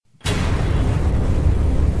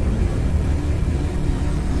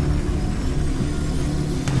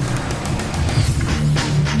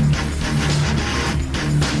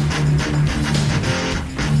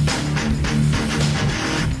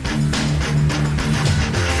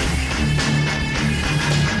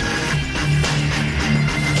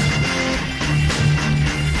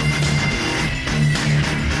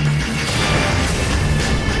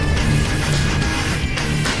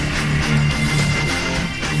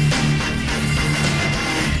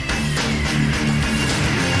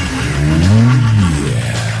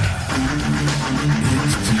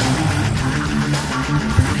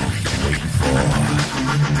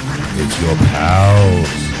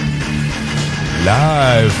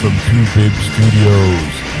Live from Two Bib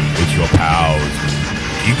Studios, it's your pals,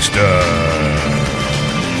 Geekster.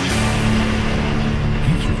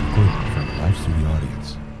 Geekster's recorded in front of a live studio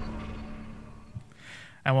audience.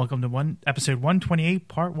 And welcome to episode 128,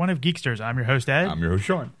 part 1 of Geeksters. I'm your host, Ed. I'm your host,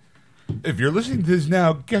 Sean. If you're listening to this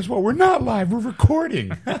now, guess what? We're not live, we're recording.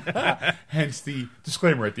 Hence the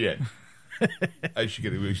disclaimer at the end. I should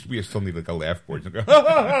get it. We still need like a laugh board in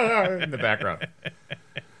the background.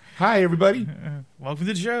 Hi, everybody. Welcome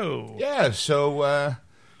to the show. Yeah, so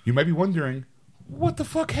you might be wondering, what the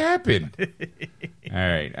fuck happened? All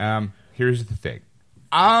right, here's the thing.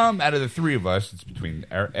 Out of the three of us, it's between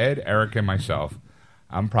Ed, Erica, and myself,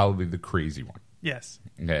 I'm probably the crazy one. Yes.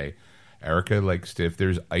 Okay. Erica likes to, if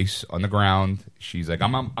there's ice on the ground, she's like,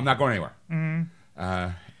 I'm not going anywhere. Mm-hmm.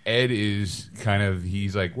 Ed is kind of,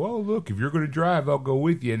 he's like, well, look, if you're going to drive, I'll go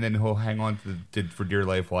with you. And then he'll hang on for dear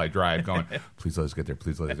life while I drive, going, please let us get there.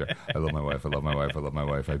 Please let us get there. I love my wife. I love my wife. I love my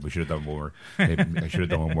wife. We should have done more. I should have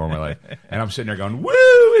done more in my life. And I'm sitting there going, woo,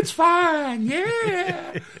 it's fine.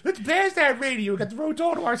 Yeah. Let's blast that radio. We got the roads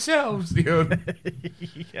all to ourselves. You know?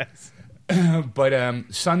 Yes. But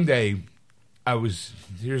Sunday,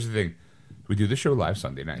 here's the thing. We do the show live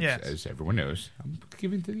Sunday nights, yes. As everyone knows. I'm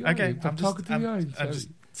giving to the okay, audience. I'm talking to the audience. I'm just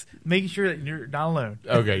making sure that you're not alone.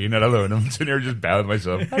 Okay, you're not alone. I'm sitting there just bowing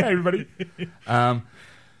myself. Hi, everybody.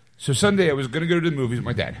 So Sunday, I was going to go to the movies with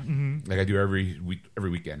my dad, like I do every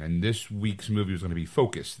weekend. And this week's movie was going to be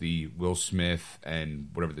Focus, the Will Smith and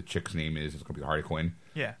whatever the chick's name is. It's going to be Harley Quinn.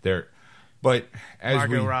 Yeah. But as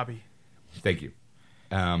Margot Robbie. Thank you.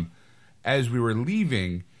 As we were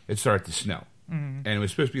leaving, it started to snow. And it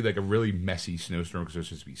was supposed to be like a really messy snowstorm because it was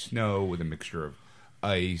supposed to be snow with a mixture of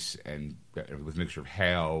ice and with a mixture of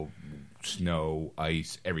hail, snow,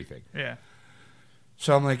 ice, everything. Yeah.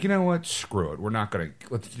 So I'm like, you know what? Screw it.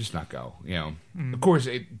 Let's just not go. You know. Of course,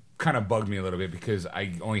 it kind of bugged me a little bit because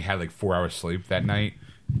I only had like 4 hours sleep that night.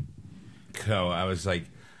 So I was like,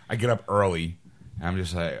 I get up early and I'm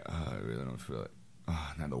just like, I really don't feel it.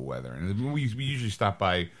 Oh, not the weather. And we usually stop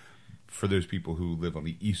by, for those people who live on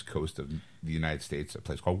the East Coast of the United States, a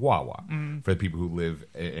place called Wawa. For the people who live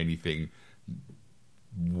anything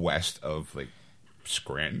west of like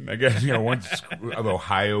Scranton, I guess, you know, once of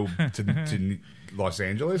Ohio to Los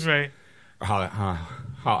Angeles, Right?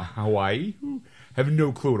 Hawaii, have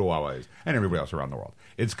no clue what a Wawa is, and everybody else around the world.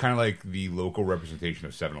 It's kind of like the local representation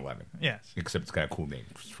of 7-Eleven. Yes. Except it's got a cool name.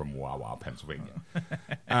 It's from Wawa, Pennsylvania.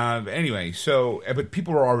 Anyway, but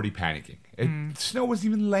people are already panicking. Snow wasn't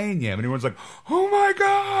even laying yet. And everyone's like, oh my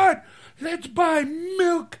God, let's buy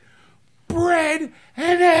milk, bread,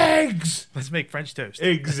 and eggs. Let's make French toast.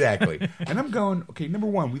 Exactly. And I'm going, okay, number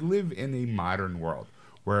one, we live in a modern world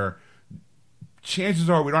where chances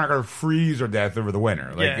are we're not going to freeze or death over the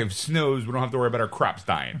winter. Like, if it snows, we don't have to worry about our crops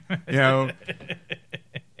dying. You know?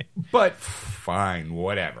 But fine,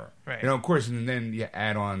 whatever. Right. You know, of course, and then you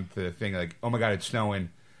add on to the thing like, oh my God, it's snowing.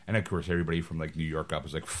 And of course, everybody from like New York up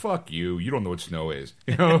is like, fuck you. You don't know what snow is.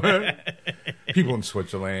 You know? People in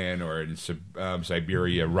Switzerland or in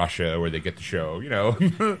Siberia, Russia, where they get the show, you know.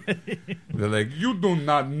 They're like, you do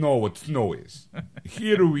not know what snow is.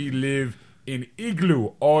 Here we live in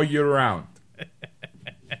igloo all year round.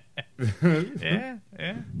 Yeah.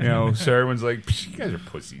 You know, so everyone's like, you guys are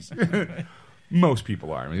pussies. Most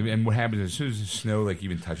people are. And what happens is, as soon as the snow like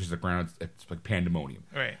even touches the ground, it's like pandemonium.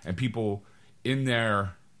 Right. And people, in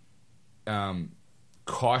their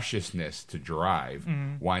cautiousness to drive,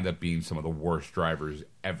 wind up being some of the worst drivers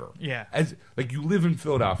ever. Yeah. As like you live in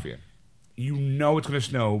Philadelphia, you know it's going to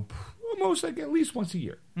snow almost like at least once a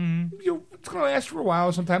year. It's going to last for a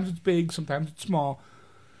while. Sometimes it's big, sometimes it's small.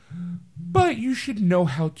 But you should know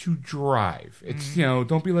how to drive. It's, you know,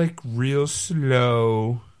 don't be like real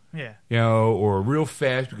slow. Yeah. You know, or real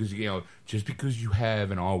fast because, you know, just because you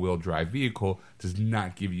have an all-wheel drive vehicle does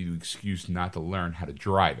not give you the excuse not to learn how to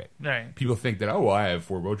drive it. Right. People think that, oh, well, I have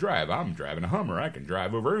four-wheel drive. I'm driving a Hummer. I can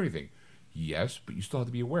drive over everything. Yes, but you still have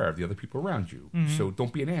to be aware of the other people around you. So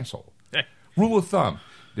don't be an asshole. Rule of thumb,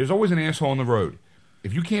 there's always an asshole on the road.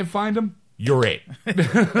 If you can't find them, you're it.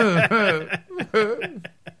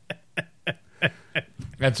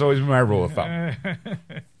 That's always my rule of thumb.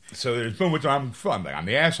 So there's moments where I'm fun. Like, I'm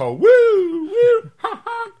the asshole. Woo! Woo! Ha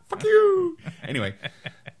ha! Fuck you! Anyway,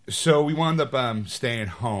 so we wound up staying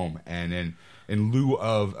home. And then in lieu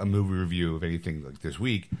of a movie review of anything like this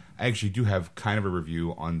week, I actually do have kind of a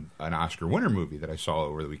review on an Oscar winner movie that I saw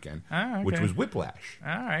over the weekend, which was Whiplash.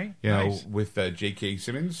 All right. You know, Nice. with J.K.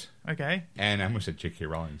 Simmons. Okay. And I almost said J.K.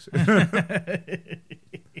 Rowling.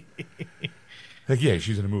 Like, yeah,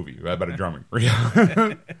 she's in a movie about a drumming.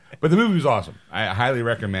 But the movie was awesome. I highly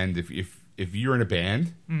recommend if you're in a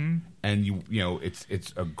band and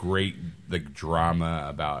it's a great like drama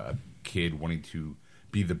about a kid wanting to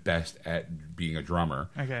be the best at being a drummer.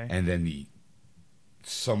 Okay. And then the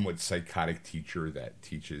somewhat psychotic teacher that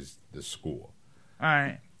teaches the school. All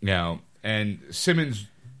right. And Simmons,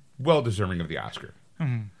 well deserving of the Oscar.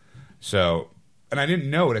 Mm-hmm. So, and I didn't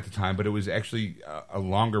know it at the time, but it was actually a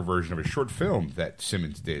longer version of a short film that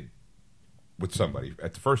Simmons did with somebody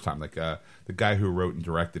at the first time. Like the guy who wrote and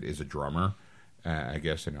directed is a drummer. I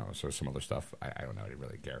guess, so some other stuff. I don't know. I didn't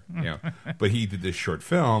really care, But he did this short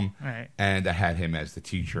film, right. And I had him as the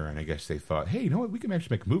teacher. And I guess they thought, hey, you know what? We can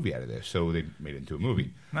actually make a movie out of this. So they made it into a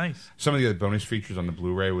movie. Nice. Some of the other bonus features on the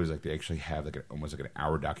Blu-ray was like they actually have like almost like an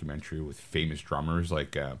hour documentary with famous drummers,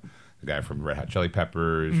 like the guy from Red Hot Chili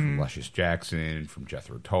Peppers, from Luscious Jackson, from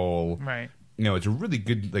Jethro Tull. Right. It's a really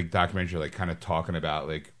good like documentary, like kind of talking about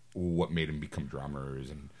like what made them become drummers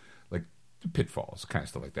and like the pitfalls, kind of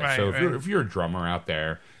stuff like that. Right, so right. if you're a drummer out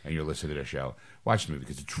there and you're listening to the show, watch the movie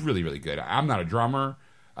because it's really, really good. I'm not a drummer.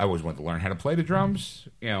 I always wanted to learn how to play the drums.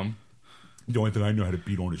 The only thing I know how to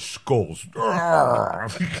beat on is skulls. I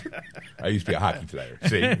used to be a hockey player.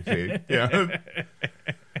 See, yeah.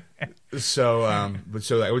 So I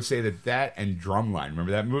would say that and Drumline,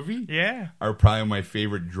 remember that movie? Yeah. Are probably my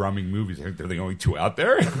favorite drumming movies. I think they're the only two out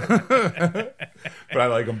there, but I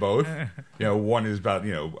like them both. One is about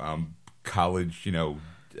college,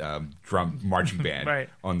 drum marching band, right.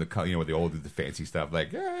 On the with the fancy stuff.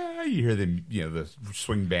 Like you hear them, the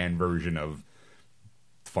swing band version of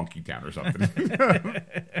Funky Town or something.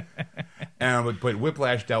 But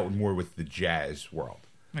Whiplash dealt more with the jazz world.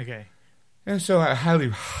 Okay. And so I highly,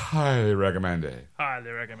 highly recommend it. Highly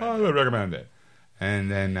recommend. Highly recommend it. And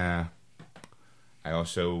then I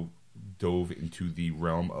also dove into the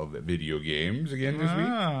realm of video games again this week.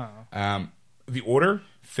 The Order,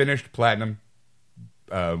 finished platinum.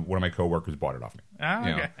 One of my coworkers bought it off me. Oh,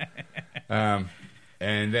 okay.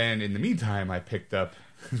 And then in the meantime, I picked up,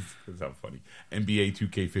 this sounds funny, NBA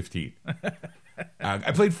 2K15.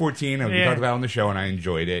 I played 14. We talked about it on the show, and I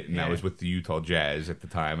enjoyed it. And I was with the Utah Jazz at the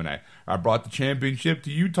time, and I brought the championship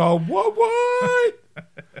to Utah. What?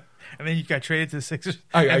 And then you got traded to the Sixers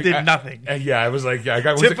and did nothing. I was like, I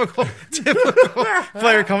got typical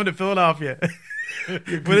player coming to Philadelphia.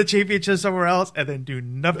 Win a championship somewhere else and then do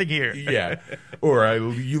nothing here. Yeah. Or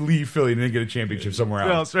you leave Philly and then get a championship somewhere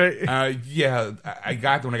else. Right? When I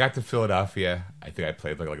got to Philadelphia, I think I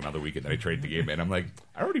played like another week and then I traded the game in. I'm like,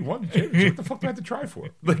 I already won the championship. What the fuck do I have to try for?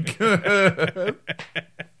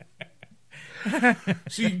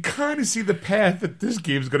 So you kind of see the path that this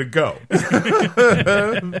game's going to go.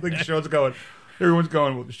 Like Sean's going, everyone's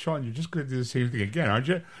going, well, Sean, you're just going to do the same thing again, aren't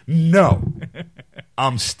you? No.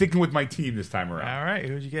 I'm sticking with my team this time around. All right.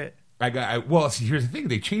 Who'd you get? See, here's the thing.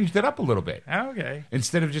 They changed it up a little bit. Oh, okay.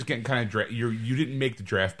 Instead of just getting kind of you didn't make the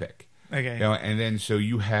draft pick. Okay. And then so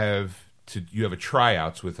you have a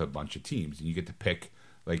tryouts with a bunch of teams, and you get to pick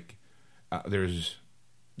like there's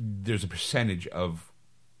a percentage of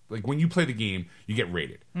like when you play the game, you get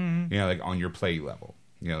rated. Mm-hmm. Like on your play level.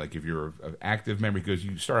 Like if you're an active member, because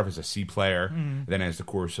you start off as a C player, then as the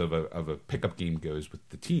course of a pickup game goes with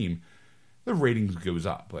the team, the ratings goes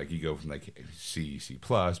up. Like you go from like C, C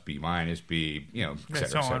plus, B minus, B, et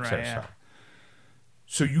cetera, et cetera, et cetera.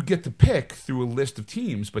 So you get to pick through a list of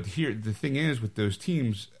teams, but here the thing is with those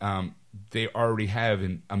teams, they already have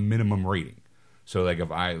a minimum rating. So like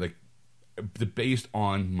if I based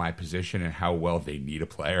on my position and how well they need a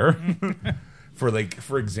player,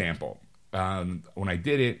 for example. When I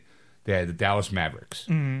did it, they had the Dallas Mavericks.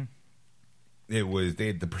 Mm-hmm.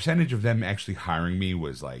 The percentage of them actually hiring me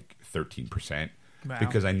was like 13%. Wow.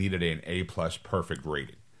 Because I needed an A+ perfect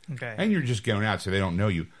rating. Okay. And you're just going out, so they don't know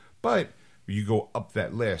you. But you go up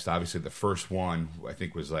that list. Obviously, the first one I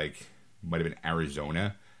think was might have been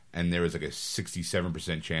Arizona, and there was like a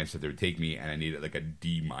 67% chance that they would take me, and I needed like a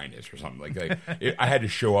D- or something. I had to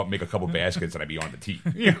show up, make a couple baskets, and I'd be on the team.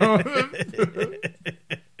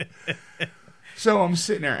 So I'm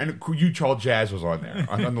sitting there, and Utah Jazz was on there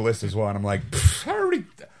on the list as well, and I'm like,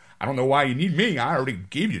 I don't know why you need me. I already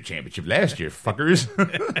gave you a championship last year, fuckers.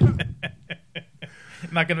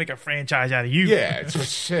 I'm not gonna make a franchise out of you. Yeah,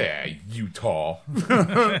 Utah.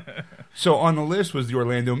 So on the list was the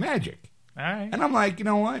Orlando Magic. All right. And I'm like, you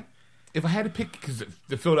know what? If I had to pick, because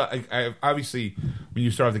the Philadelphia, obviously, when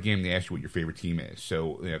you start off the game, they ask you what your favorite team is.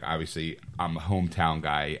 So, obviously, I'm a hometown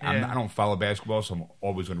guy. Yeah. I don't follow basketball, so I'm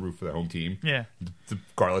always going to root for the home team. Yeah.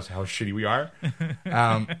 Regardless of how shitty we are.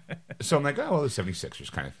 So I'm like, oh, well, the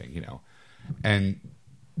 76ers kind of thing, And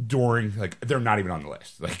during, they're not even on the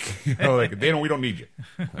list. We don't need you.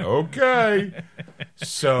 Okay.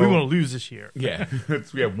 So We want to lose this year. yeah,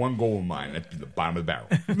 we have one goal in mind. That's the bottom of the barrel.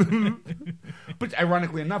 But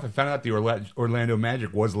ironically enough, I found out the Orlando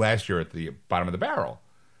Magic was last year at the bottom of the barrel.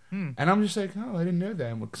 And I'm just like, oh, I didn't know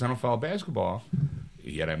that because I don't follow basketball.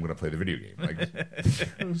 Yet I'm going to play the video game. Like,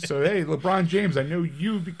 so, hey, LeBron James, I know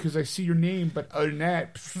you because I see your name. But other than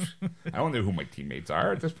that, I don't know who my teammates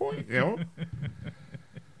are at this point, you know?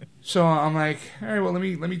 So I'm like, all right, well, let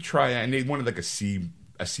me try that. And they wanted like a C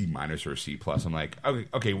minus or a C plus. I'm like,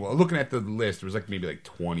 okay, well, looking at the list, there was like maybe like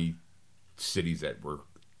 20 cities that were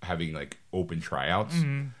having like open tryouts.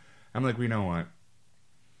 I'm like, well, you know what?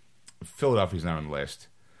 Philadelphia's not on the list.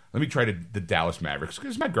 Let me try the Dallas Mavericks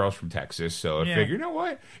because my girl's from Texas, so I figure, you know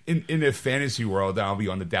what? In the fantasy world, I'll be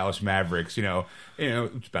on the Dallas Mavericks. You know,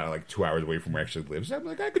 it's about like 2 hours away from where I actually live. So I'm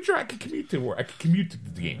like, I could commute to work. I could commute to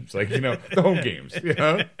the games, like the home games. You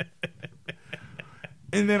know.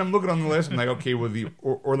 And then I'm looking on the list. I'm like, okay, well, the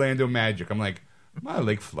Orlando Magic. I'm like, well, I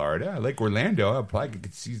like Florida. I like Orlando. I probably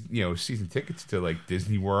could see season tickets to like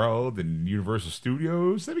Disney World and Universal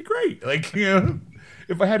Studios. That'd be great. Like,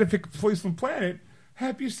 if I had to pick a place on the planet.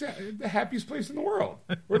 The happiest place in the world,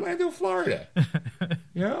 Orlando, Florida.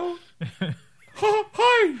 You know,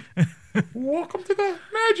 hi, welcome to the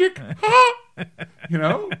Magic. You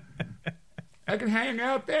know, I can hang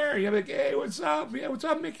out there. You're like, hey, what's up? Yeah, what's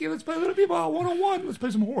up, Mickey? Let's play Little People 101. Let's play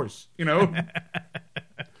some horse. You know,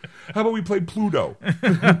 how about we play Pluto?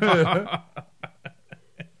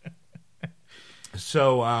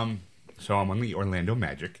 So I'm on the Orlando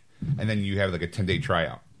Magic, and then you have like a 10-day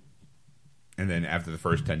tryout. And then after the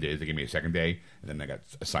first 10 days, they gave me a second day, and then I got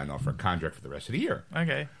signed off for a contract for the rest of the year.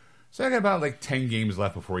 Okay. So I got about like 10 gaes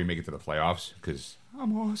left before we make it to the playoffs because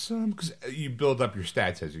I'm awesome. Because you build up your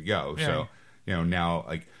stats as you go. Yeah. So, now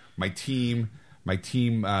like my team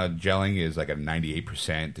gelling is like at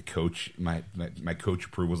 98%. The coach, my coach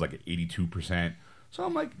approval is like at 82%. So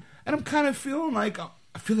I'm like, and I'm kind of feeling like, I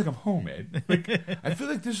feel like I'm home, Ed. Like, I feel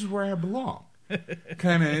like this is where I belong.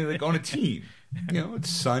 Kind of like on a team. It's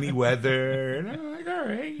sunny weather. And I'm like, all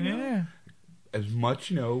right. Yeah. As much,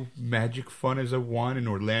 magic fun as I want in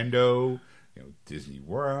Orlando, Disney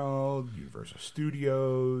World, Universal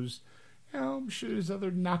Studios. I'm sure there's other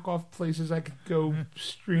knockoff places I could go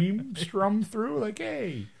strum through. Like,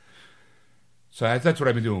 hey. So that's what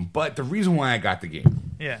I've been doing. But the reason why I got the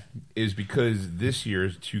game is because this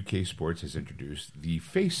year's 2K Sports has introduced the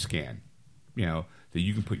face scan, that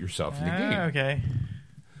you can put yourself in the game. Okay.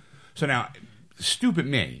 So now, stupid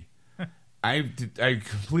me, I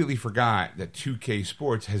completely forgot that 2K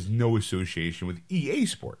Sports has no association with EA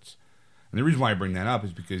Sports. And the reason why I bring that up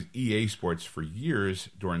is because EA Sports, for years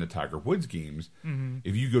during the Tiger Woods games,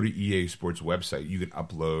 if you go to EA Sports website, you can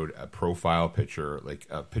upload a profile picture, like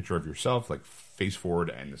a picture of yourself, like face forward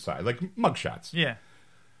and the side, like mugshots. Yeah.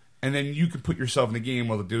 And then you can put yourself in the game.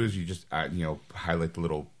 All to do is you just highlight the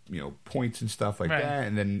little points and stuff like that,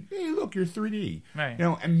 and then hey, look, you're 3D. Right.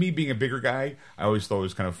 And me being a bigger guy, I always thought it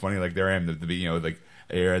was kind of funny. Like there I am,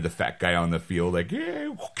 the fat guy on the field, like yeah,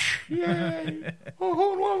 oh,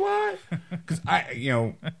 hold on, what? Because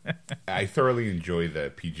I thoroughly enjoy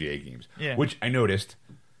the PGA games, which I noticed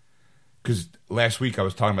because last week I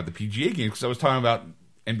was talking about the PGA games because I was talking about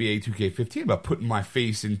NBA 2K15 about putting my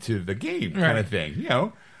face into the game kind of thing,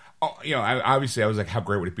 I was like, how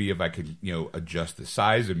great would it be if I could, adjust the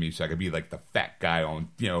size of me so I could be like the fat guy on,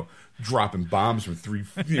 dropping bombs from three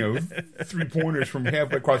pointers from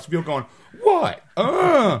halfway across the field going, what?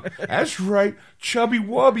 That's right. Chubby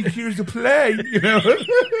Wubby, here's the play,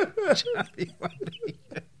 Chubby Wubby.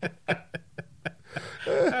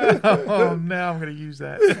 Oh, now I'm going to use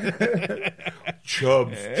that.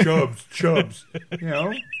 Chubs.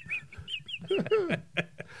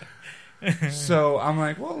 So I'm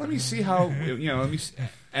like, well, let me see how,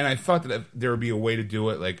 and I thought that there would be a way to do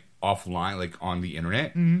it like offline, like on the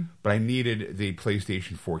internet, but I needed the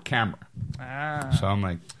PlayStation 4 camera. So I'm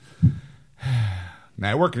like,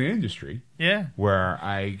 now I work in an industry where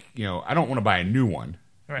I don't want to buy a new one.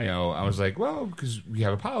 Right. I was like, well, because we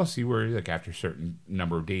have a policy where like after a certain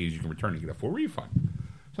number of days you can return and get a full refund.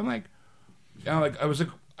 So I'm like, I was like,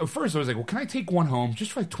 at first I was like, well, can I take one home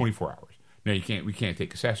just for like 24 hours? No, you can't. We can't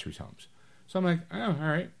take accessories homes. So I'm like, oh, all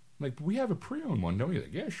right. I'm like, we have a pre-owned one, don't we?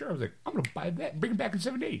 Like, yeah, sure. I was like, I'm gonna buy that and bring it back in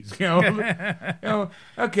 7 days.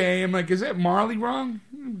 Okay. I'm like, is that morally wrong?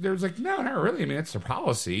 There's like, no, not really. I mean, that's the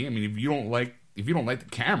policy. I mean, if you don't like the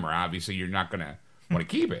camera, obviously you're not gonna want to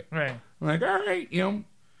keep it. Right. I'm like, all right,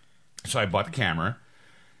 So I bought the camera.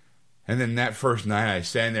 And then that first night, I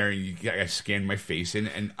sat in there and I scanned my face in,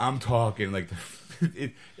 and I'm talking like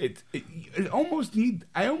I almost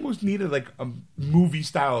needed like a movie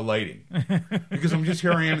style lighting because I'm just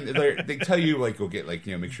here I am. They tell you like go get like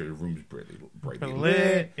make sure the room's brightly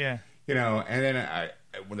lit. Yeah. And then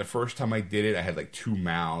when the first time I did it, I had like two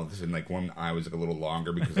mouths and like one eye was like a little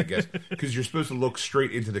longer because I guess because you're supposed to look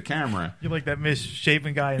straight into the camera. You're like that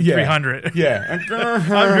misshapen guy in 300. Yeah.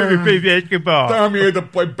 I'm here to play basketball. I'm here to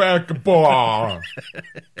play basketball.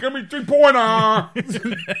 Give me 3-pointer.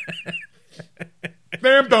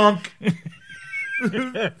 Damn dunk.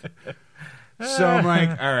 So I'm like,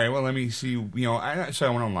 all right, well, let me see. So I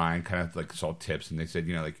went online, kind of like saw tips, and they said,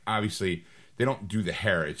 like obviously they don't do the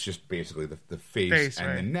hair; it's just basically the face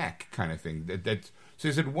and the neck kind of thing. So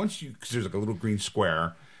they said once because there's like a little green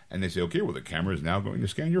square, and they say, okay, well the camera is now going to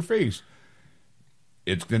scan your face.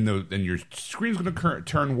 It's then your screen's going to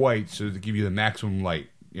turn white, so to give you the maximum light.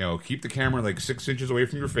 Keep the camera like 6 inches away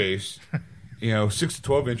from your face. 6 to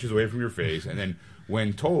 12 inches away from your face, and then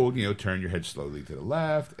when told, turn your head slowly to the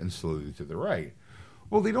left and slowly to the right.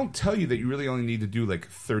 Well, they don't tell you that you really only need to do like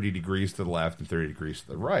 30 degrees to the left and 30 degrees to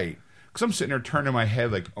the right. Because I'm sitting there turning my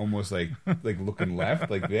head like almost like looking left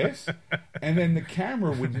like this, and then the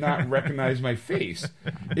camera would not recognize my face.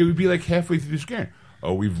 It would be like halfway through the scan.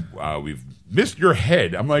 Oh, we've missed your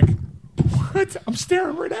head. I'm like, what? I'm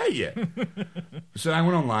staring right at you. So I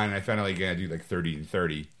went online and I found out like I do like 30 and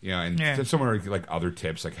 30, and somewhere like other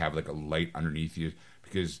tips like have like a light underneath you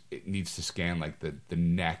because it needs to scan like the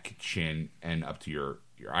neck, chin, and up to your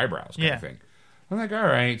eyebrows kind of thing. I'm like, all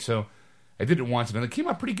right. So I did it once and it came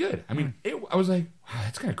out pretty good. I mean, I was like, wow,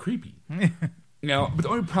 that's kind of creepy. But the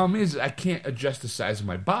only problem is I can't adjust the size of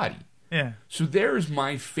my body. Yeah. So there's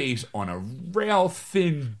my face on a rail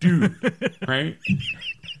thin dude, right?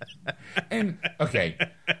 And okay,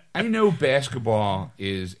 I know basketball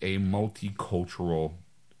is a multicultural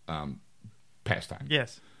pastime.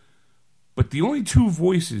 Yes. But the only two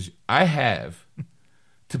voices I have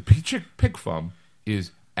to pick from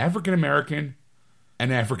is African American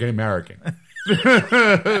and African American.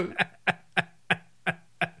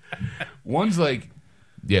 One's like,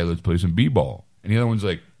 yeah, let's play some b-ball. And the other one's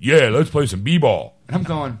like, yeah, let's play some b-ball. And I'm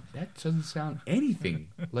going, that doesn't sound anything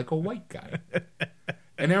like a white guy.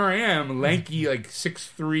 And there I am, lanky, like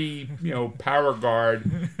 6'3", power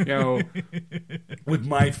guard, with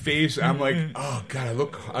my face. I'm like, oh, God, I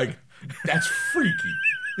look like, that's freaky,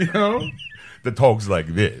 The talk's like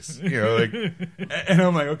this, and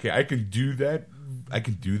I'm like, okay, I can do that. I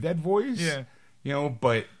can do that voice,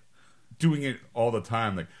 but doing it all the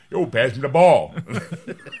time, like, yo, pass me the ball.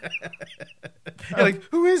 You're like,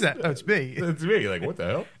 who is that? Oh, it's me. It's me. Like, what the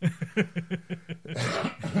hell?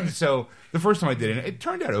 So the first time I did it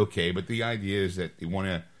turned out okay, but the idea is that they want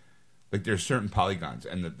to, like, there's certain polygons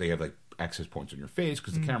and that they have like access points on your face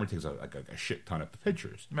because the camera takes a shit ton of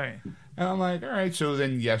pictures. Right. And I'm like, all right. So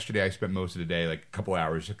then yesterday I spent most of the day, like a couple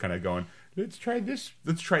hours, kind of going, let's try this,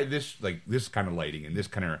 like this kind of lighting and this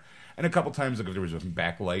kind of. And a couple times, like if there was a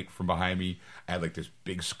backlight from behind me, I had like this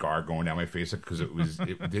big scar going down my face because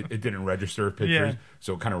it didn't register pictures,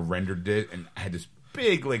 so it kind of rendered it, and I had this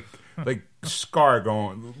big like scar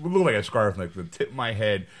going, looked like a scar from like the tip of my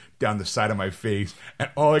head down the side of my face, and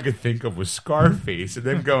all I could think of was Scarface, and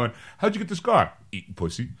then going, "How'd you get the scar? Eating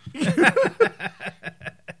pussy."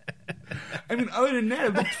 I mean, other than that,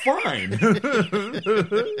 it looked fine.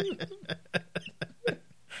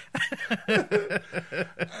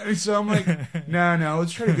 So I'm like, no,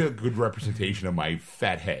 let's try to get a good representation of my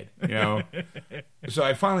fat head, So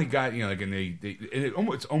I finally got, like, and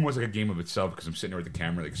it's almost like a game of itself because I'm sitting there with the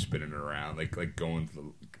camera, like spinning it around, like going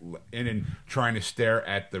and then trying to stare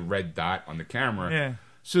at the red dot on the camera. Yeah.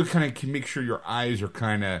 So kind of can make sure your eyes are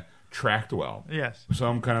kind of tracked well. Yes. So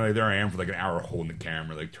I'm kind of like, there I am for like an hour holding the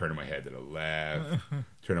camera, like turning my head to the left,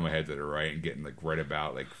 turning my head to the right, and getting like right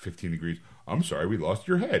about like 15 degrees. I'm sorry, we lost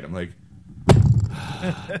your head. I'm like,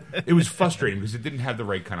 it was frustrating because it didn't have the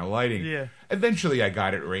right kind of lighting. Yeah. Eventually, I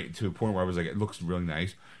got it right to a point where I was like, it looks really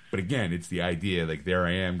nice. But again, it's the idea, like there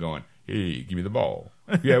I am going, hey, give me the ball.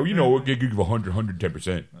 Yeah, we'll give you 100,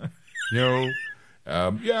 110%.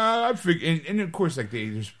 I figure, and of course, like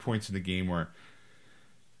there's points in the game where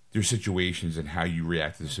there's situations and how you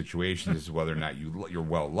react to the situations is whether or not you're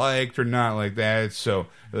well liked or not like that. So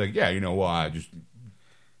like, yeah, just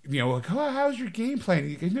like, how's your game plan?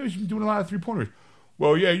 You guys know you've been doing a lot of 3-pointers.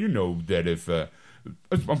 Well, yeah, that if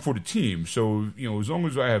I'm for the team, so as long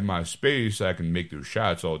as I have my space, I can make those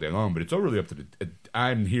shots all day long. But it's all really up to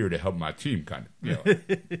I'm here to help my team, kind of.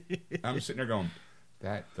 I'm sitting there going,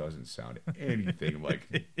 that doesn't sound anything like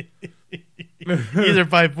Either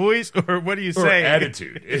by voice or what do you or say?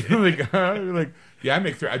 attitude. like, yeah, I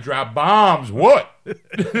make I drop bombs. What?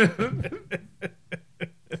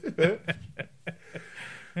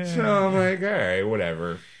 So I'm like, all right,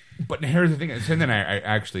 whatever. But here's the thing. So then I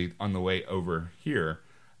actually, on the way over here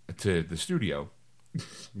to the studio,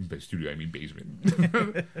 by studio I mean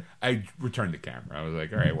basement, I returned the camera. I was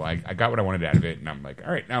like, all right, well, I got what I wanted out of it, and I'm like,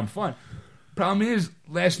 all right, now I'm fine. Problem is,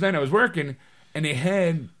 last night I was working, and they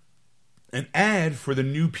had an ad for the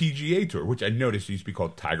new PGA Tour, which I noticed used to be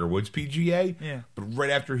called Tiger Woods PGA. Yeah. But right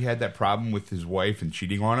after he had that problem with his wife and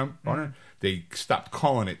cheating on him, they stopped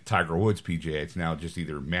calling it Tiger Woods PGA. It's now just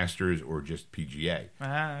either Masters or just PGA.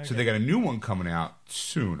 Okay. So they got a new one coming out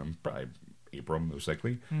soon. Probably April, most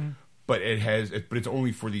likely. But it's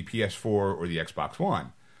only for the PS4 or the Xbox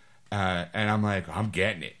One. And I'm like, I'm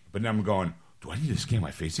getting it. But then I'm going, do I need to scan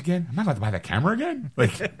my face again? Am I about to buy that camera again?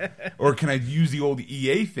 Like, or can I use the old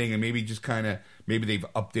EA thing and maybe just kind of, maybe they've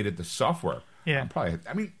updated the software? Yeah.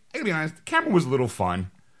 I mean, I gotta be honest, the camera was a little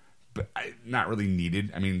fun, but not really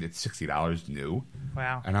needed. I mean, it's $60 new.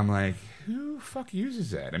 Wow. And I'm like, who the fuck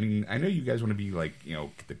uses that? I mean, I know you guys want to be like,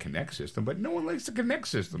 the Kinect system, but no one likes the Kinect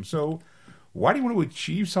system. So why do you want to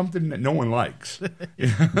achieve something that no one likes?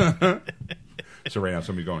 So right now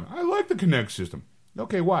somebody's going, I like the Kinect system.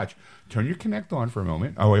 Okay, watch. Turn your Kinect on for a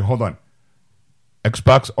moment. Oh, wait, hold on.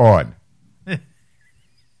 Xbox on. Did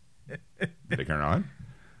they turn it on?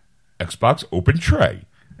 Xbox open tray.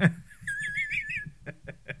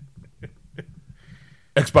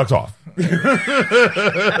 Xbox off.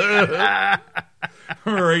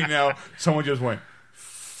 Right now, someone just went,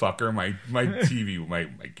 fucker, my TV, my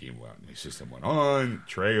game went, my system went on,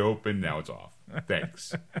 tray open, now it's off.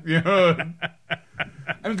 Thanks. I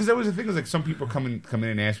mean, because that was the thing. Was like some people come in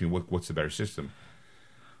and ask me what's the better system.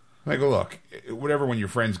 I go, look, whatever one your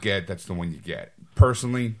friends get, that's the one you get.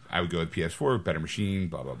 Personally, I would go with PS4, better machine,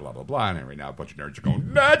 blah blah blah blah blah. And right now, a bunch of nerds are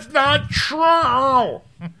going, that's not true. I'm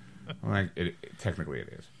like, technically it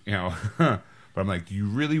is, but I'm like, do you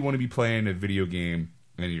really want to be playing a video game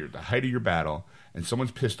and you're at the height of your battle, and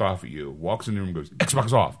someone's pissed off at you, walks in the room, and goes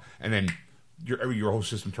Xbox off, and then your whole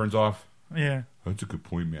system turns off? Yeah. That's a good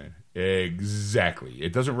point, man. Exactly.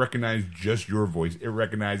 It doesn't recognize just your voice. It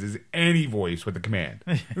recognizes any voice with a command.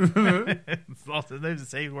 It's also, there's the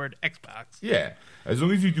same word, Xbox. Yeah. As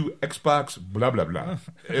long as you do Xbox, blah, blah, blah,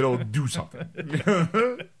 it'll do something.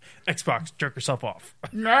 Xbox, jerk yourself off.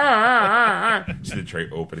 See the tray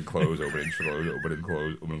open and close, open and close, open and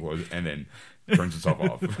close, open and close, and then turns itself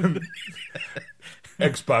off.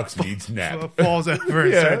 Xbox needs nap. Falls over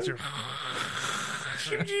and starts.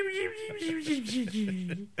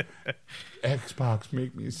 Xbox,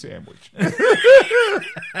 make me a sandwich.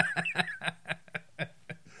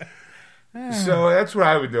 So that's what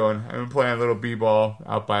I've been doing. I've been playing a little b-ball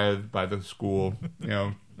out by the school.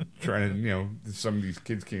 Trying to some of these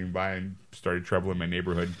kids came by and started troubling my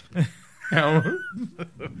neighborhood.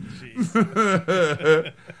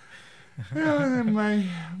 And my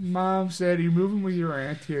mom said, "You're moving with your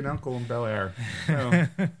auntie and uncle in Bel Air."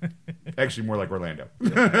 Actually, more like Orlando.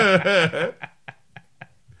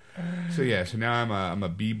 So now I'm a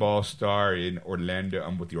b-ball star in Orlando.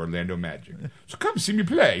 I'm with the Orlando Magic. So come see me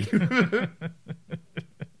play.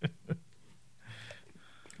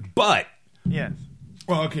 But yes.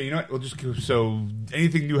 Well, okay, you know what? We'll just go. So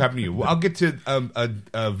anything new happen to you? Well, I'll get to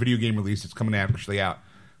a video game release that's coming actually out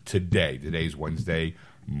today. Today's Wednesday,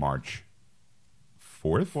 March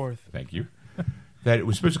 4th. Thank you. That it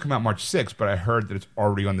was supposed to come out March 6th, but I heard that it's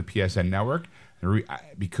already on the PSN network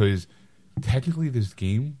because technically this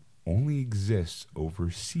game only exists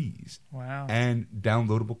overseas. Wow. And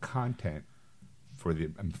downloadable content for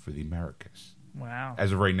the Americas. Wow.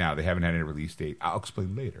 As of right now, they haven't had any release date. I'll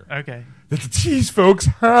explain later. Okay. That's a tease, folks.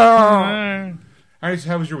 All right, so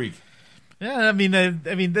how was your week? Yeah, I mean,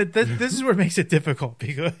 this is where it makes it difficult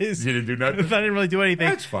because you didn't do nothing. I didn't really do anything.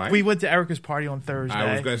 That's fine. We went to Erica's party on Thursday.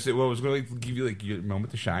 I was going to say, I was going to give you your moment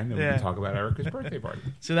to shine, and we can talk about Erica's birthday party.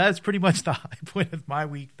 So that's pretty much the high point of my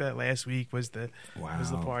week. That last week was the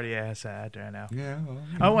party I had. I know. Yeah.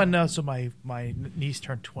 Well, no. So my niece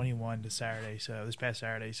turned 21 this past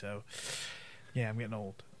Saturday. So yeah, I'm getting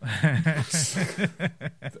old.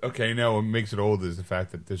 Okay, no. What makes it old is the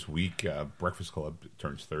fact that this week Breakfast Club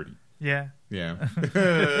turns 30. Yeah. Yeah.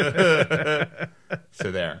 So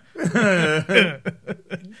there.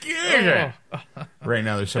 Right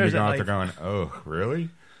now, there's somebody out there going, "Oh, really?"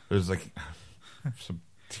 There's like some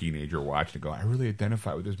teenager watching it going, "I really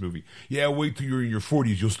identify with this movie." Yeah, wait till you're in your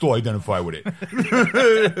 40s, you'll still identify with it.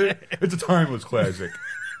 It's a timeless classic.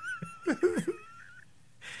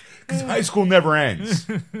 Because high school never ends.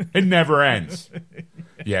 It never ends.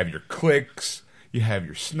 You have your cliques. You have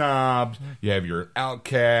your snobs. You have your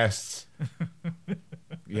outcasts.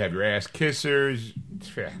 You have your ass kissers.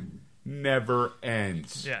 Never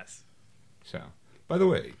ends. Yes. So, by the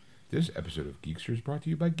way, this episode of Geekster is brought to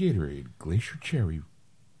you by Gatorade, Glacier Cherry,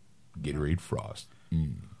 Gatorade Frost.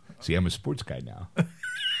 See, I'm a sports guy now.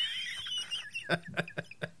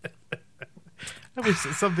 I wish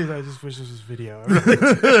something I just wish this was video. Really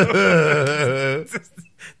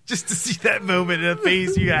just to see that moment in the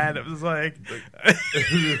face you had, it was like,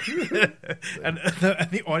 and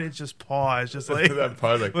the audience just paused, just like That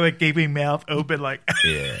pause, like, with a gaping mouth open, like,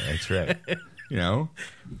 yeah, that's right. You know,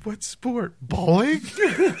 what sport? Bowling?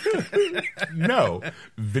 no,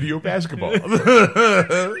 video basketball.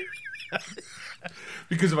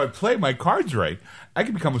 Because if I play my cards right, I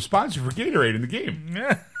can become a sponsor for Gatorade in the game.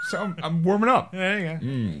 Yeah. So I'm warming up. There you go.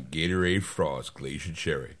 Gatorade Frost Glacier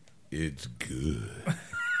Cherry. It's good.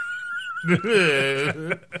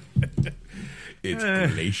 It's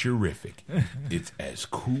glacierific. It's as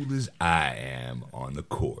cool as I am on the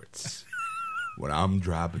courts. When I'm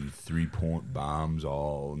dropping 3-point bombs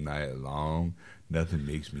all night long, nothing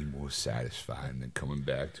makes me more satisfying than coming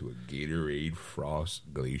back to a Gatorade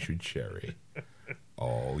Frost Glacier Cherry.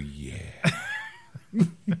 Oh, yeah.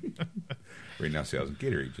 Right now, sales in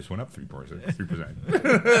Gatorade just went up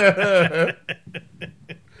 3%.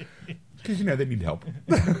 Because, you know, they need help.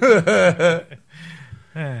 Which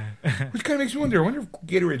kind of makes me wonder. I wonder if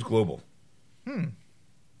Gatorade's global.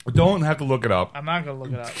 Don't have to look it up. I'm not going to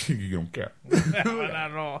look it up. You don't care. Not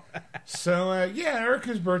at all. So, yeah,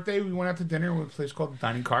 Erica's birthday, we went out to dinner with a place called the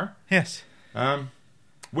Dining Car. Yes.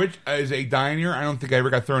 Which is a diner I don't think I ever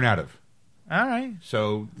got thrown out of. All right.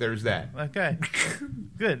 So, there's that. Okay.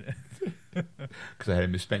 Good. Because I had a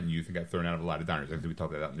misspent youth and got thrown out of a lot of diners. I think we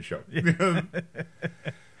talked about that in the show.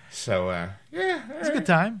 So, yeah. It's a good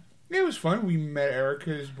time. Yeah, it was fun. We met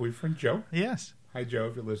Erica's boyfriend, Joe. Yes. Hi, Joe,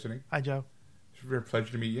 if you're listening. Hi, Joe. It's a real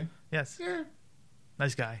pleasure to meet you. Yes. Yeah.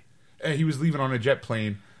 Nice guy. He was leaving on a jet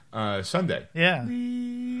plane Sunday. Yeah.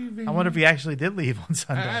 Leaving. I wonder if he actually did leave on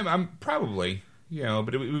Sunday. I'm probably, you know,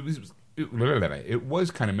 but it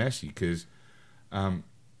was kind of messy because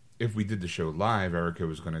if we did the show live, Erica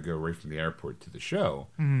was going to go right from the airport to the show.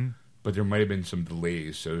 Mm-hmm. But there might have been some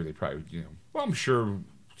delays, so they probably, you know, well, I'm sure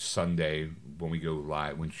Sunday when we go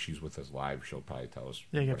live, when she's with us live, she'll probably tell us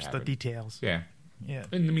Yeah, what give us the happened. details. Yeah. Yeah.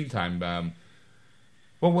 In the meantime,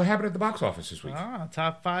 well, what happened at the box office this week?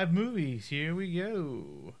 Top 5 movies. Here we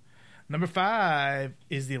go. Number 5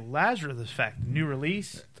 is The Lazarus Effect, new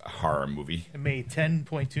release. A horror movie. It made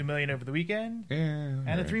 $10.2 million over the weekend, Yeah.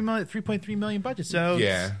 and a $3.3 million budget. So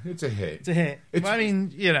Yeah, it's a hit. it's a hit. It's- I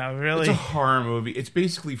mean, you know, really. It's a horror movie. It's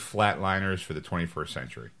basically Flatliners for the 21st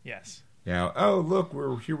century. Yes. You know, oh, look,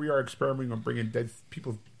 we are experimenting on bringing dead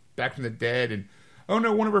people back from the dead, and oh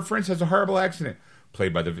no, one of our friends has a horrible accident.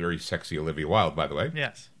 Played by the very sexy Olivia Wilde, by the way.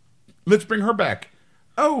 Yes. Let's bring her back.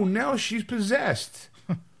 Oh, now she's possessed.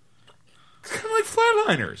 It's kind of like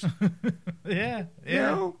Flatliners. Yeah. You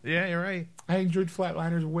know? Yeah, you're right. I enjoyed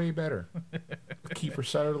Flatliners way better. Kiefer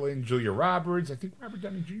Sutherland, Julia Roberts. I think Robert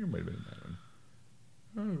Downey Jr. might have been in that one.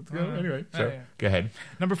 Anyway, so yeah. go ahead.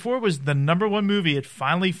 Number 4 was the number 1 movie. It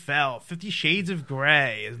finally fell. 50 Shades of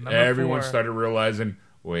Grey is number 4. Everyone started realizing,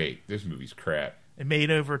 wait, this movie's crap. It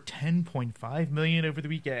made over $10.5 million over the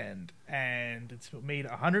weekend, and it's made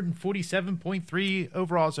 $147.3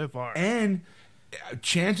 overall so far. And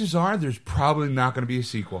chances are there's probably not going to be a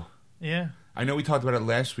sequel. Yeah. I know we talked about it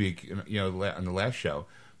last week, you know, on the last show,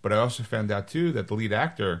 but I also found out too that the lead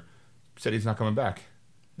actor said he's not coming back.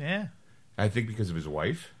 Yeah. I think because of his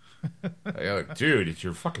wife. Like, dude, it's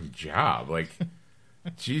your fucking job. Like,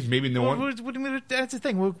 geez, maybe no Well, one. that's the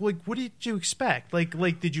thing. Like, what did you expect?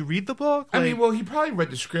 Like, did you read the book? I mean, Like- well, he probably read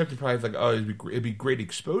the script and probably like, oh, it'd be great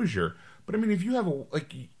exposure. But I mean, if you have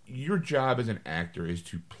your job as an actor is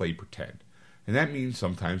to play pretend, and that means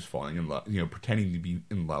sometimes falling in love, you know, pretending to be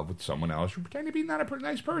in love with someone else, or pretending to be not a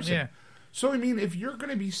nice person. Yeah. So I mean, if you're going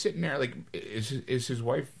to be sitting there, like, is his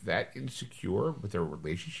wife that insecure with their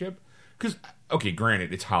relationship? Because okay,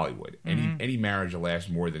 granted, it's Hollywood. Any marriage that lasts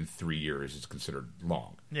more than 3 years is considered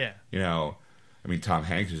long. Yeah. You know, I mean, Tom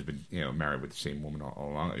Hanks has been, you know, married with the same woman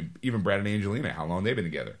all along. Even Brad and Angelina, how long they've been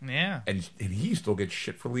together? Yeah. And he still gets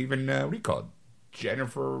shit for leaving. What do you call it?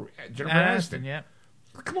 Jennifer Aniston. Yeah.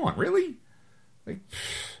 Come on, really? Like,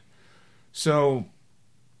 so,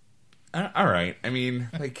 all right. I mean,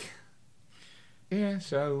 like, yeah.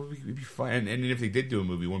 So it'd be fun. And if they did do a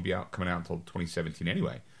movie, it wouldn't be coming out until 2017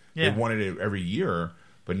 anyway. Yeah. They wanted it every year,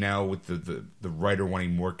 but now with the writer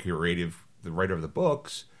wanting more creative, the writer of the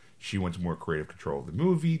books, she wants more creative control of the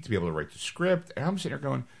movie to be able to write the script. And I'm sitting there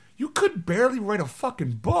going, You could barely write a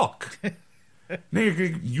fucking book. Now you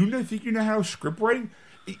think you know how to script writing?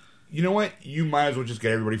 You know what? You might as well just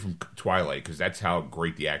get everybody from Twilight, because that's how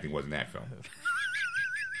great the acting was in that film.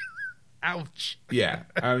 Ouch. Yeah.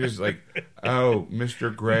 I was just like, oh,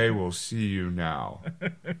 Mr. Gray will see you now.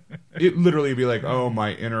 It literally be like, oh,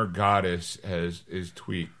 my inner goddess is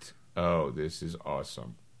tweaked. Oh, this is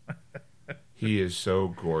awesome. He is so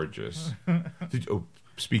gorgeous.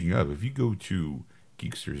 Speaking of, if you go to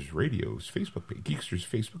Geeksters Radio's Facebook page, Geeksters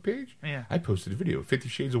Facebook page, yeah. I posted a video of 50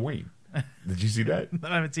 Shades of Wayne. Did you see that?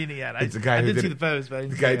 I haven't seen it yet. It's a guy I who did see the post, but I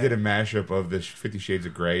didn't the guy see did a mashup of the 50 Shades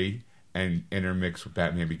of Grey and intermixed with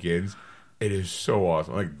Batman Begins. It is so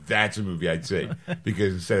awesome. Like, that's a movie I'd say,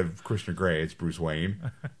 because instead of Christian Grey, it's Bruce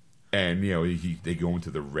Wayne, and you know they go into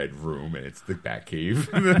the Red Room and it's the Batcave.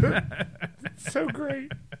 It's so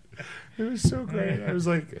great. It was so great. I was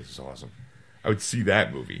like, this is awesome. I would see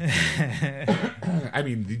that movie. I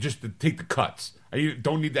mean, just to take the cuts. I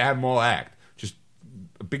don't need to have them all act. Just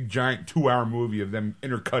a big giant 2-hour movie of them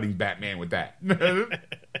intercutting Batman with that.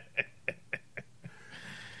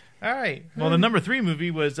 All right. Well, the number 3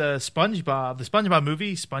 movie was SpongeBob. The SpongeBob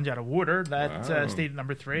movie, Sponge Out of Water. That stayed at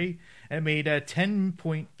number 3. And it made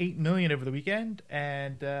 $10.8 million over the weekend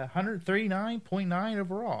and $139.9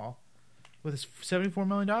 overall with a $74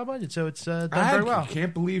 million budget. So it's done very well. I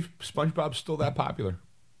can't believe SpongeBob's still that popular.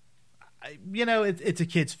 You know, it's a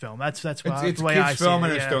kid's film. That's why it's the way a I kid's see film it.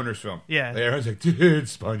 and a stoner's film. Yeah. Everyone's like, dude,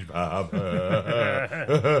 SpongeBob.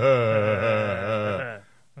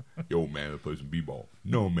 Yo, man, I play some b-ball.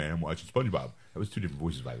 No, man, I'm watching SpongeBob. That was 2 different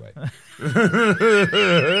voices, by the way.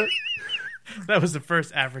 That was the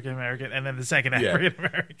first African American, and then the second African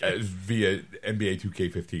American via NBA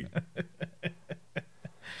 2K15.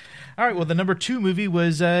 All right. Well, the number 2 movie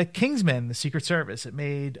was Kingsman: The Secret Service. It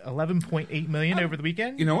made $11.8 million over the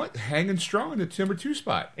weekend. You know what? Hanging strong in the number 2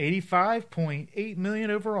 spot. $85.8 million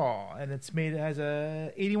overall, and it has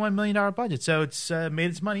a $81 million budget. So it's made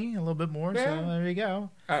its money a little bit more. Yeah. So there you go.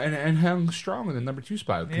 And hung strong in the number 2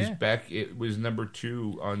 spot, because back it was number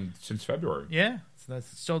 2 since February. Yeah, so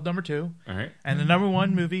that's still number 2. All right. And the number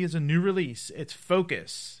 1 movie is a new release. It's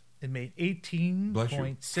Focus. It made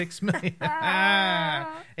 $18.6 million.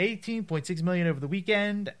 $18.6 million over the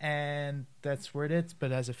weekend, and that's where it is.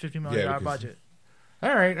 But it has a $50 million budget.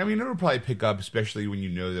 All right. I mean, it'll probably pick up, especially when you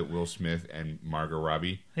know that Will Smith and Margot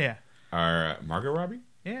Robbie are Margot Robbie.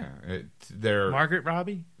 Yeah, they're Margaret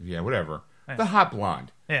Robbie. Yeah, whatever. Yeah. The hot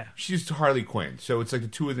blonde. Yeah, she's Harley Quinn. So it's like the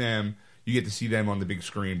 2 of them. You get to see them on the big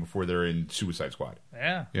screen before they're in Suicide Squad.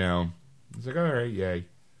 Yeah, you know, it's like, all right, yay.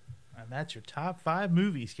 And that's your top 5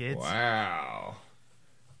 movies, kids. Wow.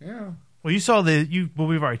 Yeah. Well, you saw we've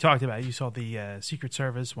already talked about it. You saw the Secret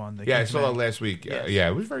Service one. I saw that last week. Yes. Yeah,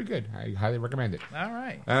 it was very good. I highly recommend it. All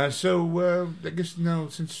right. So I guess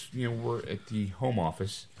since we're at the home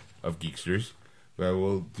office of Geeksters,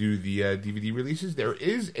 we'll do the DVD releases. There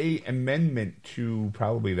is a amendment to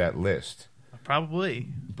probably that list. Probably.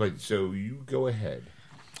 But so you go ahead.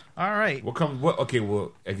 All right. Okay.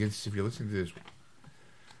 Well, I guess if you're listening to this.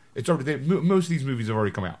 It's already most of these movies have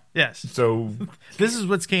already come out. Yes. So this is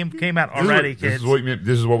what's came out already, kids.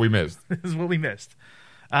 This is what we missed. This is what we missed.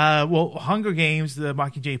 Well, Hunger Games, the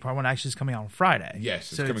Mockingjay Part 1, actually is coming out on Friday. Yes,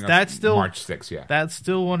 so coming that's still March 6th. Yeah, that's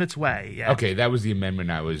still on its way. Yeah. Okay, that was the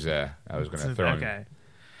amendment I was going to throw. Okay.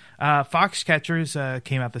 Foxcatchers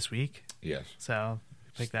came out this week. Yes. So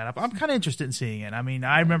pick that up. I'm kind of interested in seeing it. I mean,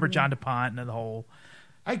 I remember John DuPont and the whole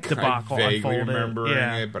debacle vaguely unfolded. remembering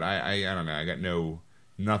it, but I don't know. I got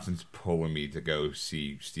nothing's pulling me to go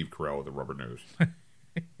see Steve Carell with a rubber nose.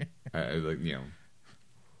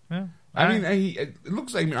 Yeah, I mean, it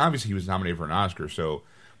looks like. I mean, obviously he was nominated for an Oscar. So,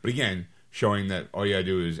 but again, showing that all you gotta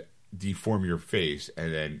do is deform your face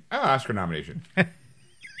and then Oscar nomination. I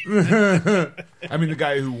mean, the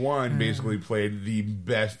guy who won basically played the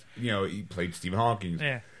best. He played Stephen Hawking.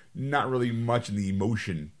 Yeah. Not really much in the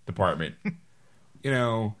emotion department.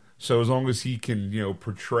 So as long as he can,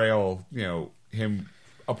 portray, him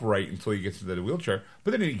upright until he gets to the wheelchair,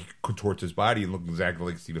 but then he contorts his body and looks exactly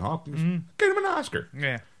like Stephen Hawking. Get him an Oscar.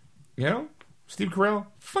 Yeah. Steve Carell,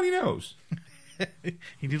 funny nose.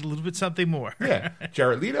 He did a little bit something more. Yeah.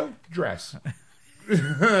 Jared Leto, dress.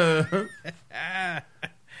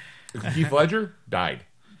 Heath Ledger died.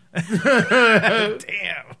 Damn.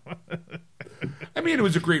 I mean, it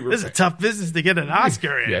was a great. This is a tough business to get an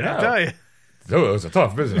Oscar in. I tell you. Oh, it was a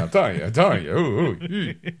tough business. I'm telling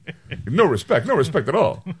you. No respect at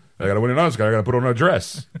all. I got to win an Oscar. I got to put on a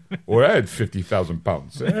dress, or I had 50,000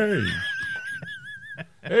 pounds. Hey,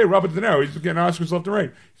 Robert De Niro. He's getting Oscars left and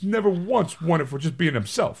right. He's never once won it for just being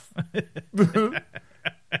himself.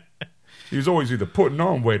 He was always either putting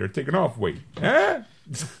on weight or taking off weight. Huh?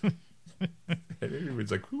 And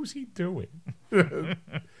everyone's like, who's he doing?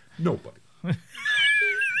 Nobody.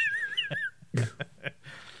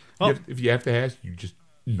 If you have to ask, you just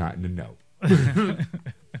not in the know.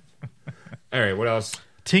 All right, what else?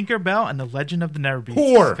 Tinkerbell and the Legend of the Neverbeast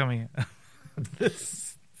Whore. is coming out.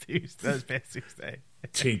 This Tuesday. That was past Tuesday.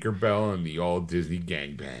 Tinkerbell and the all Disney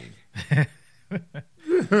gangbang.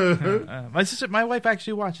 My wife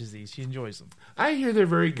actually watches these. She enjoys them. I hear they're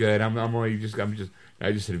very good. I just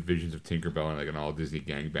had visions of Tinkerbell and like an all Disney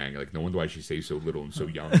gangbang. Like, no wonder why she stays so little and so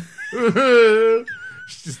young.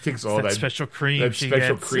 She just takes all that special cream. That she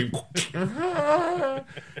special gets. cream. And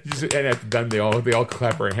at the done, they all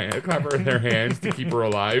clap her their hands to keep her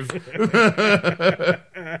alive.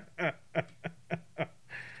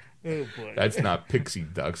 Oh boy. That's not pixie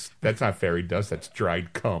dust. That's not fairy dust. That's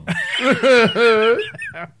dried cum. All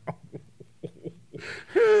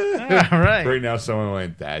right. Right now, someone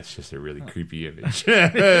went, that's just a really creepy image.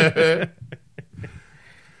 Hey,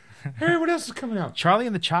 what else is coming out? Charlie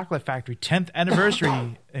and the Chocolate Factory 10th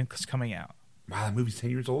anniversary is coming out. Wow, that movie's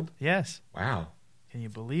 10 years old? Yes. Wow. Can you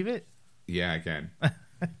believe it? Yeah, I can.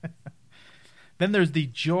 Then there's the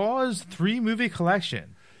Jaws 3 movie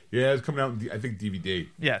collection. Yeah, it's coming out, I think, DVD.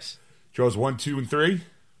 Yes. Jaws 1, 2, and 3?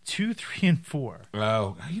 2, 3, and 4.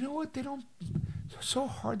 Oh, you know what? It's so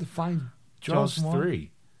hard to find Jaws Jaws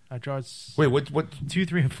 3. Jaws. Wait, what? 2,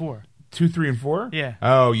 3, and 4. 2, 3, and 4? Yeah.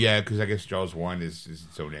 Oh, yeah, because I guess Jaws 1 is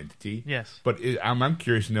its own entity. Yes. But I'm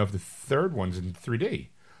curious to know if the third one's in 3D.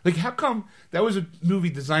 Like, how come that was a movie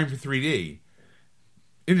designed for 3D?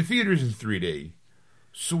 In the theaters in 3D.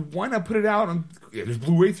 So why not put it out on... Yeah, there's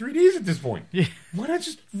Blu-ray 3Ds at this point. Yeah. Why not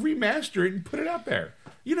just remaster it and put it out there?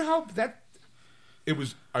 You know how that... It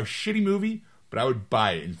was a shitty movie, but I would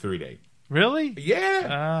buy it in 3D. Really?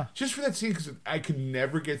 Yeah. Just for that scene, because I could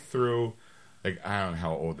never get through... Like, I don't know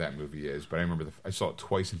how old that movie is, but I remember I saw it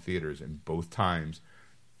twice in theaters, and both times,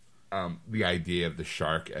 the idea of the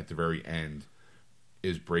shark at the very end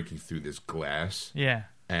is breaking through this glass. Yeah.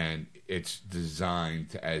 And it's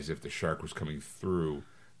designed as if the shark was coming through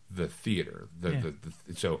the theater.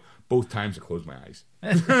 So both times I closed my eyes.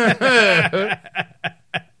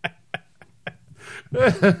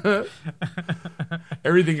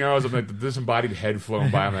 Everything else, I'm like the disembodied head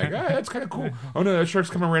flown by. I'm like, that's kind of cool. Oh no, that shark's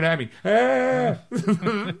coming right at me. Ah!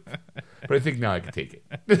 But I think now I can take it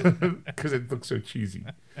because it looks so cheesy.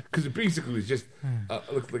 Because it basically was just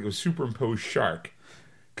looked like a superimposed shark.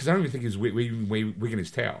 Because I don't even think he was wigging his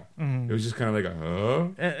tail. Mm-hmm. It was just kind of like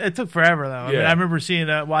It took forever though. Yeah. I remember watching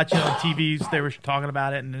it on TVs. They were talking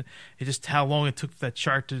about it, and it just how long it took for that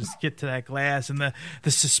shark to just get to that glass, and the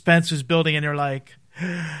suspense was building, and they're like,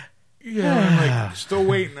 yeah, I'm like still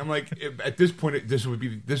waiting. I'm like, at this point, this would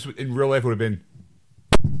in real life would have been.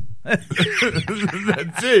 That's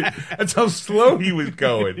it. That's how slow he was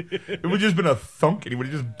going. It would have just been a thunk, and he would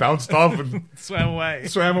have just bounced off and swam away.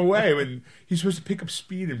 And he's supposed to pick up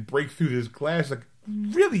speed and break through this glass. Like,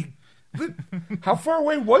 really? How far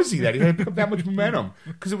away was he that he had to pick up that much momentum?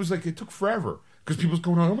 Because it was like it took forever. Because people was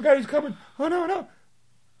going on. Oh my god, he's coming! Oh no.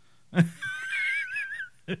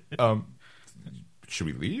 Should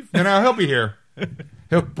we leave? No, he'll be here.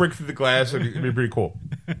 He'll break through the glass. It'll be pretty cool.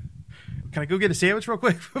 Can I go get a sandwich real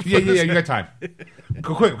quick? Yeah, you got time.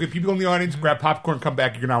 Go quick. Okay, people in the audience, grab popcorn, come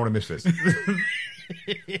back. You're not want to miss this.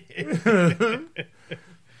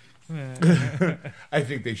 I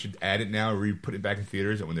think they should add it now, or put it back in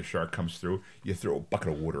theaters, and when the shark comes through, you throw a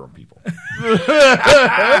bucket of water on people.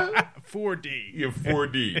 4D. You're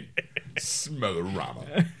 4D.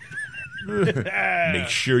 Smotherama. Make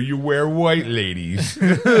sure you wear white, ladies.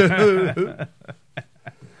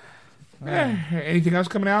 Anything else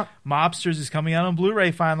coming out? Mobsters is coming out on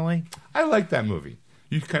Blu-ray finally. I like that movie.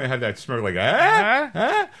 You kind of had that smirk like,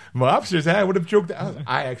 Mobsters, I would have joked.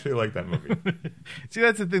 I actually like that movie. See,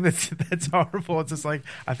 that's the thing that's horrible. It's just like,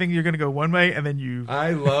 I think you're going to go one way, and then you...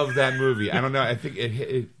 I love that movie. I don't know. I think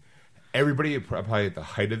everybody probably at the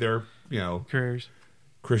height of their, careers.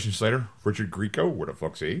 Christian Slater, Richard Grieco, where the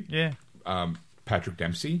fuck's he? Yeah. Patrick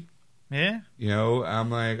Dempsey. Yeah.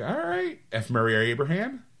 I'm like, all right. F. Murray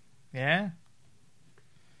Abraham. Yeah.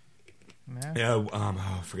 Yeah.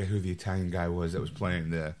 I forget who the Italian guy was that was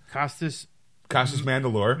playing the Costas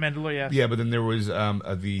Mandylor. Mandylor, yes. Yeah, but then there was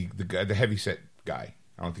the guy, the heavyset guy.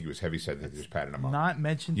 I don't think he was heavyset. They just patted him up. Not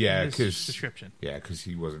mentioned in this description. Yeah, because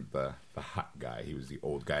he wasn't the hot guy. He was the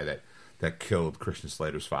old guy that killed Christian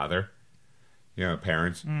Slater's father.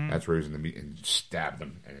 Parents. That's where he was in the meet and stabbed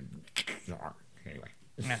them. And anyway,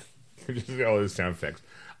 just all those sound effects.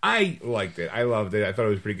 I liked it. I loved it. I thought it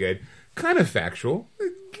was pretty good. Kind of factual,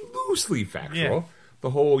 loosely factual, the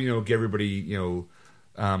whole get everybody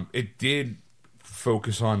it did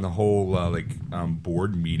focus on the whole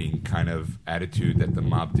board meeting kind of attitude that the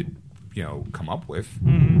mob did come up with,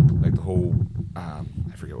 like the whole I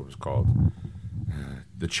forget what it was called,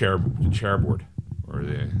 the chair board or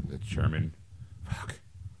the chairman. Fuck.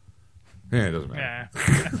 Yeah, it doesn't matter.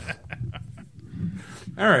 Yeah.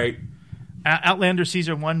 All right. Outlander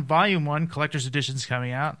Season 1, Volume 1, Collector's Edition's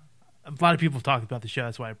coming out. A lot of people have talked about the show.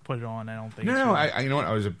 That's why I put it on. I don't think No, I you know what?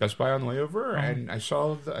 I was at Best Buy on the way over, and I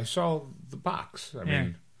saw the box. I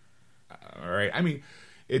mean, all right. I mean,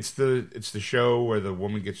 it's the show where the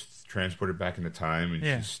woman gets transported back into time, and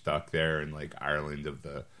she's stuck there in like Ireland of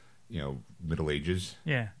the Middle Ages.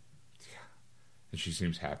 Yeah. And she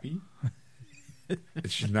seems happy.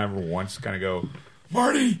 She's never once kind of go,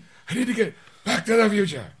 Marty, I need to get back to the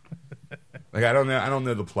future. Like I don't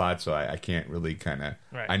know the plot, so I can't really kind of.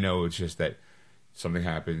 Right. I know it's just that something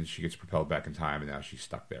happens. She gets propelled back in time, and now she's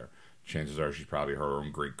stuck there. Chances are she's probably her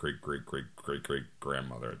own great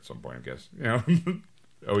grandmother at some point. I guess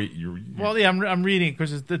Oh, you well, yeah, I'm reading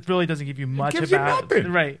because it really doesn't give you much about you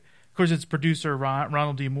nothing. Right. Of course, it's producer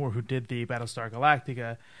Ronald D. Moore who did the Battlestar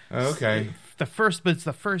Galactica. Okay. But it's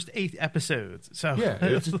the first 8 episodes. So yeah,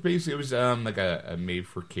 it's just basically it was like a made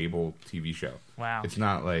for cable TV show. Wow. It's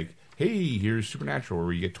not like, hey, here's Supernatural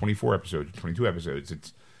where you get 24 episodes, 22 episodes.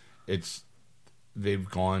 It's they've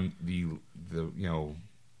gone the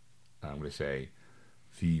I'm going to say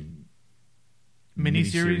the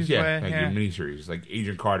miniseries. Yeah, miniseries like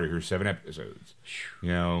Agent Carter. Here's 7 episodes.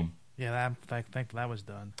 Yeah, I think that was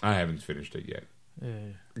done. I haven't finished it yet.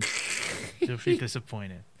 You'll be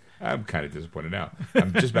disappointed. I'm kind of disappointed now.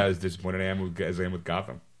 I'm just about as disappointed as I am with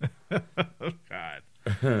Gotham. Oh, God.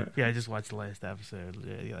 Yeah, I just watched the last episode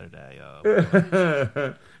the other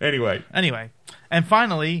day. Anyway. And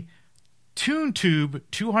finally, ToonTube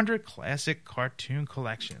 200 Classic Cartoon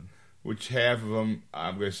Collection. Which half of them,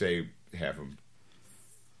 I'm going to say half of them,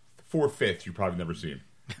 4/5 you've probably never seen.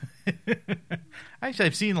 Actually,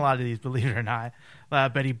 I've seen a lot of these, believe it or not.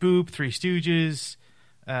 Betty Boop, Three Stooges,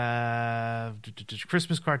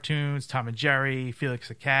 Christmas cartoons, Tom and Jerry, Felix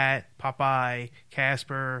the Cat, Popeye,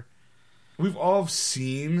 Casper. We've all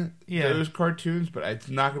seen those cartoons, but it's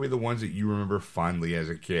not going to be the ones that you remember fondly as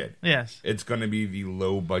a kid. Yes. It's going to be the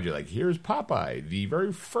low budget. Like, here's Popeye, the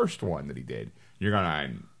very first one that he did. You're going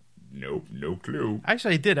to... Nope, no clue.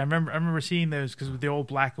 Actually, I did. I remember seeing those because with the old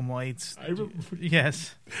black and whites.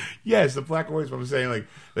 Yes. Yes, the black and whites. What I'm saying,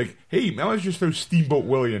 like, hey, now let's just throw Steamboat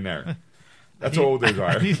Willie in there. That's how old those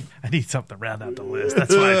are. I need something to round out the list.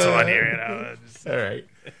 That's why it's on here. All right.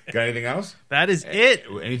 Got anything else? That is it.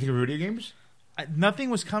 Anything for video games? Nothing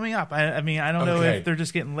was coming up. I mean, I don't know if they're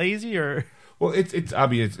just getting lazy or. Well, it's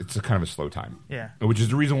obvious. It's a kind of a slow time. Yeah. Which is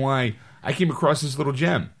the reason why I came across this little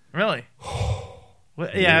gem. Really. Well,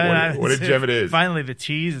 yeah, what a gem it is. Finally, the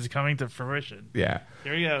cheese is coming to fruition. Yeah.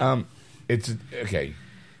 Here we go. It's okay.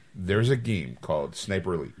 There's a game called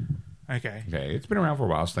Sniper Elite. Okay. It's been around for a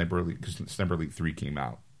while. Sniper Elite, because Sniper Elite 3 came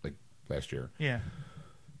out like last year. Yeah.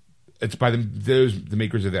 It's by the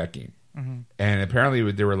makers of that game, and apparently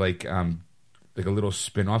they were like a little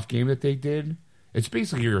spin-off game that they did. It's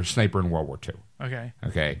basically you're a sniper in World War II. Okay.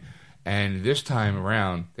 Okay. And this time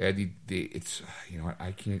around, they had it's you know what,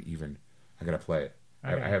 I can't even. I gotta play it.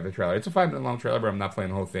 Okay. I have the trailer. It's a 5-minute long trailer, but I'm not playing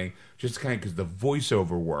the whole thing. Just kind of because the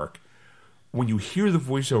voiceover work. When you hear the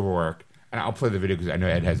voiceover work, and I'll play the video because I know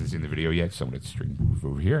Ed hasn't seen the video yet, so I'm going to stream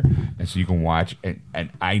over here, and so you can watch. And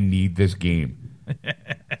I need this game. Rated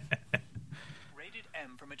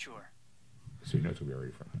M for mature. So you know it's going to be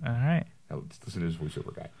ready for. All right. Now let's listen to this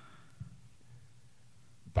voiceover guy.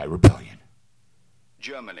 By Rebellion.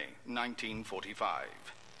 Germany, 1945.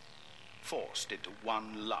 Forced into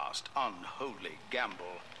one last unholy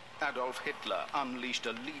gamble, Adolf Hitler unleashed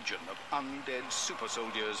a legion of undead super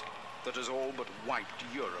soldiers that has all but wiped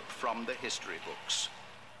Europe from the history books.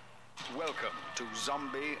 Welcome to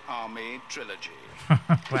Zombie Army Trilogy.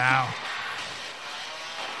 Wow.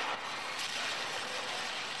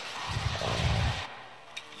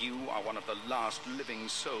 You are one of the last living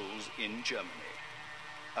souls in Germany.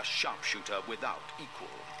 A sharpshooter without equal.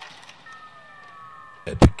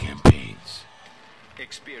 Epic campaigns.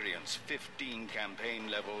 Experience 15 campaign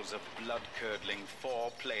levels of blood-curdling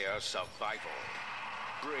 4-player survival.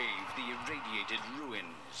 Brave the irradiated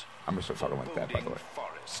ruins. I'm going to start talking like that, by the way.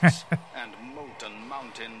 Forests and molten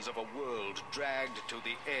mountains of a world dragged to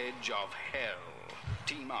the edge of hell.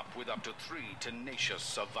 Team up with up to 3 tenacious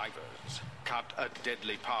survivors. Cut a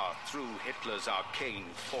deadly path through Hitler's arcane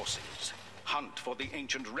forces. Hunt for the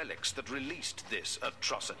ancient relics that released this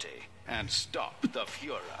atrocity. And stop the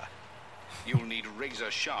Fuhrer. You'll need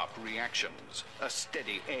razor-sharp reactions, a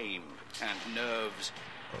steady aim, and nerves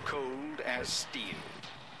cold as steel.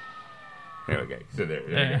 Okay, so there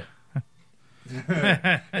you go.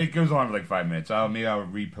 It goes on for like 5 minutes. Maybe I'll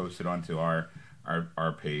repost it onto our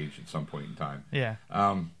page at some point in time. Yeah.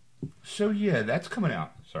 So yeah, that's coming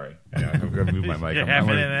out. Sorry, I'm gonna move my mic. You're half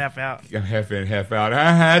in and half out. I'm half in, half out.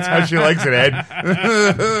 That's how she likes it, Ed.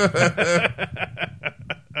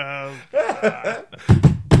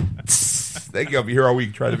 Thank you. I'll be here all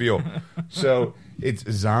week. Try the veal. So it's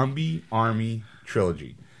Zombie Army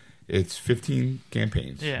Trilogy. It's 15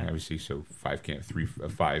 campaigns. Yeah. Obviously, so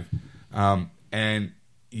 5. And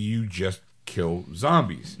you just kill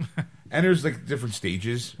zombies. And there's like different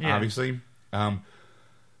stages, obviously.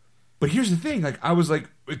 But here's the thing, like I was like,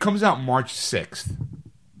 it comes out March 6th,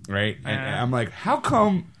 right? And I'm like, how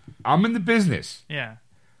come I'm in the business? Yeah.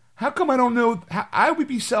 How come I don't know? I would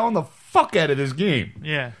be selling the fuck out of this game.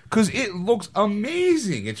 Yeah. Because it looks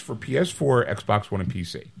amazing. It's for PS4, Xbox One, and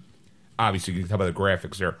PC. Obviously, you can tell by the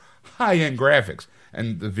graphics. They're high-end graphics.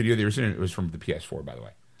 And the video they were seeing, it was from the PS4, by the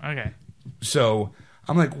way. Okay. So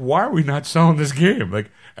I'm like, why are we not selling this game?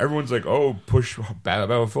 Like, everyone's like, oh, push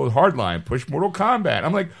Battlefield Hardline, push Mortal Kombat.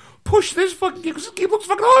 I'm like, push this fucking game because this game looks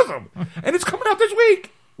fucking awesome. And it's coming out this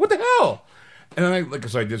week. What the hell? And then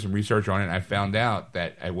so I did some research on it, and I found out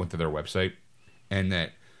that I went to their website, and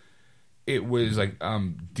that it was like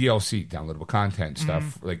DLC, downloadable content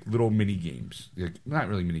stuff, like little mini games. Like, not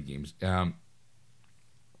really mini games. I'm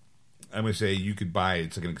going to say you could buy,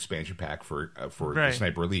 it's like an expansion pack for the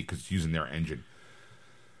Sniper Elite because it's using their engine.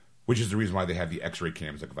 Which is the reason why they have the X-ray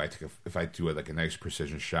cams. Like if I do a nice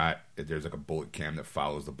precision shot, there's like a bullet cam that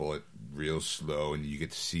follows the bullet real slow, and you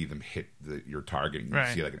get to see them hit your target. And you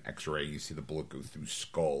see like an X-ray, and you see the bullet go through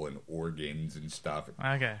skull and organs and stuff.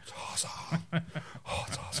 Okay, it's awesome.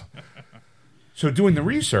 It's awesome. So doing the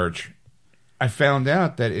research, I found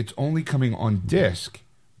out that it's only coming on disc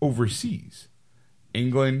overseas: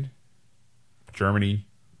 England, Germany,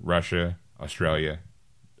 Russia, Australia.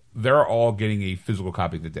 They're all getting a physical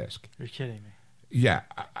copy of the disc. You're kidding me. Yeah,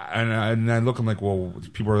 and I look. I'm like, well,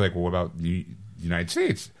 people are like, well, what about the United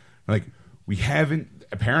States? I'm like, we haven't.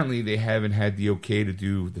 Apparently, they haven't had the okay to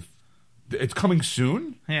do the. It's coming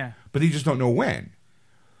soon. Yeah, but they just don't know when.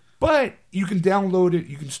 But you can download it.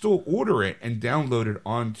 You can still order it and download it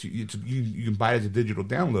onto. You can buy it as a digital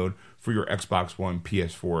download for your Xbox One,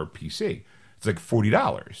 PS4, or PC. It's like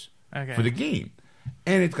 $40 for the game.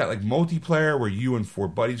 And it's got like multiplayer where you and 4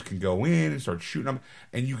 buddies can go in and start shooting them.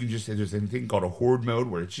 And you can just, there's a thing called a horde mode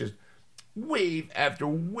where it's just wave after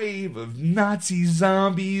wave of Nazi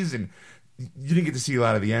zombies. And you didn't get to see a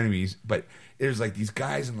lot of the enemies, but there's like these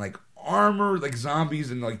guys in like armor, like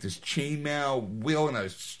zombies, and like this chainmail wheel and a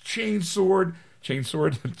chainsaw.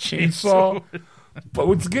 But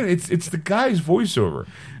once again, it's the guy's voiceover.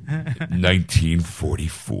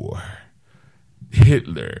 1944.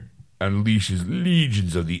 Hitler unleashes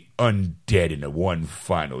legions of the undead in a one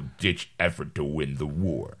final ditch effort to win the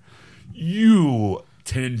war. You,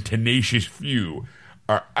 tenacious few,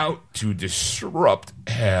 are out to disrupt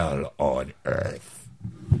hell on earth.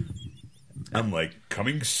 I'm like,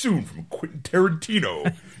 coming soon from Quentin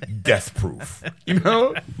Tarantino, Death Proof. You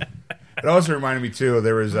know? It also reminded me, too,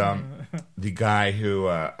 there was the guy who,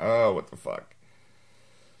 what the fuck?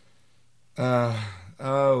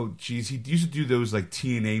 Oh, geez. He used to do those, like,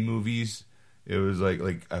 TNA movies. It was,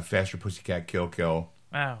 like a Faster Pussycat Kill Kill.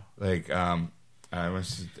 Wow. Like, it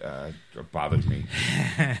bothered me.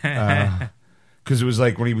 Because it was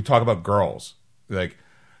like when he would talk about girls. Like,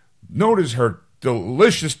 notice her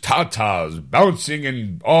delicious tatas bouncing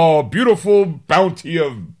in all beautiful bounty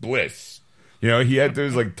of bliss. You know, he had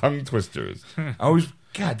those, like, tongue twisters. I always,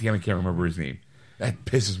 God damn, I can't remember his name. That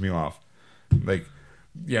pisses me off. Like,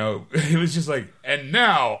 you know, it was just like, and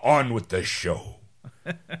now on with the show.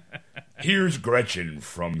 Here's Gretchen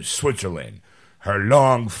from Switzerland. Her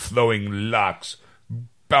long flowing locks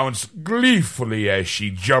bounce gleefully as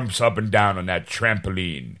she jumps up and down on that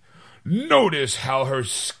trampoline. Notice how her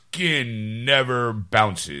skin never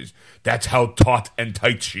bounces. That's how taut and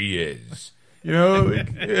tight she is. You know? Like,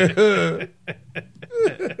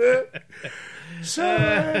 so,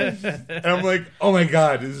 and I'm like, oh my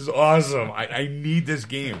God, this is awesome. I need this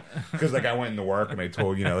game. Because, like, I went into work and I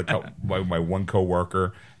told, you know, like, my one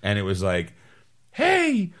coworker, and it was like,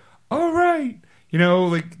 hey, all right, you know,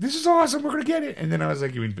 like, this is awesome. We're going to get it. And then I was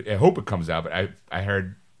like, I hope it comes out. But I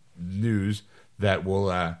heard news that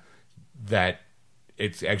that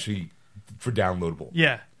it's actually for downloadable.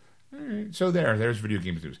 Yeah. All right, so there's video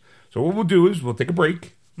games news. So what we'll do is we'll take a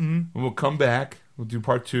break, and we'll come back. We'll do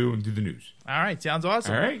part 2 and do the news. All right. Sounds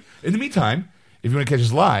awesome. All right. In the meantime, if you want to catch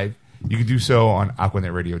us live, You can do so on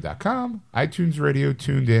AquanetRadio.com, iTunes Radio,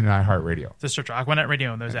 TuneIn, and iHeartRadio. Just search Aquanet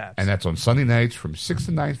Radio in those apps. And that's on Sunday nights from 6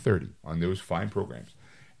 to 9:30 on those fine programs.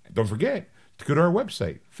 And don't forget to go to our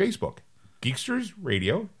website, Facebook, Geeksters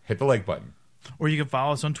Radio. Hit the like button. Or you can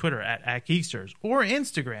follow us on Twitter at Geeksters or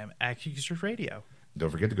Instagram at Geeksters Radio. Don't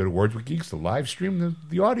forget to go to Words with Geeks to live stream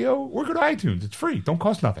the audio, or go to iTunes. It's free. Don't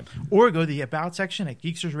cost nothing. Or go to the About section at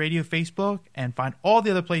Geeksters Radio Facebook and find all the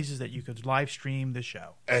other places that you could live stream the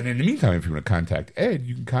show. And in the meantime, if you want to contact Ed,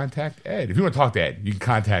 you can contact Ed. If you want to talk to Ed, you can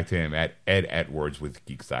contact him at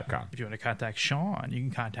ed@wordswithgeeks.com. If you want to contact Sean, you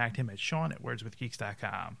can contact him at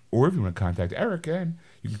Sean@wordswithgeeks.com. Or if you want to contact Erica,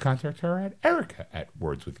 you can contact her at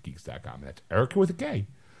Erica@wordswithgeeks.com. That's Erica with a K.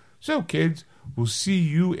 So, kids, we'll see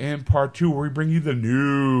you in part 2 where we bring you the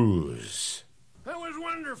news. That was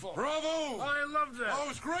wonderful. Bravo! I loved that. Oh, it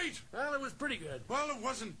was great. Well, it was pretty good. Well, it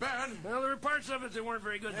wasn't bad. Well, there were parts of it that weren't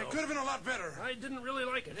very good, though. It could have been a lot better. I didn't really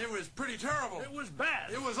like it. It was pretty terrible. It was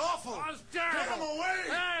bad. It was awful. It was terrible. Get him away!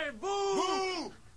 Hey, boo! Boo!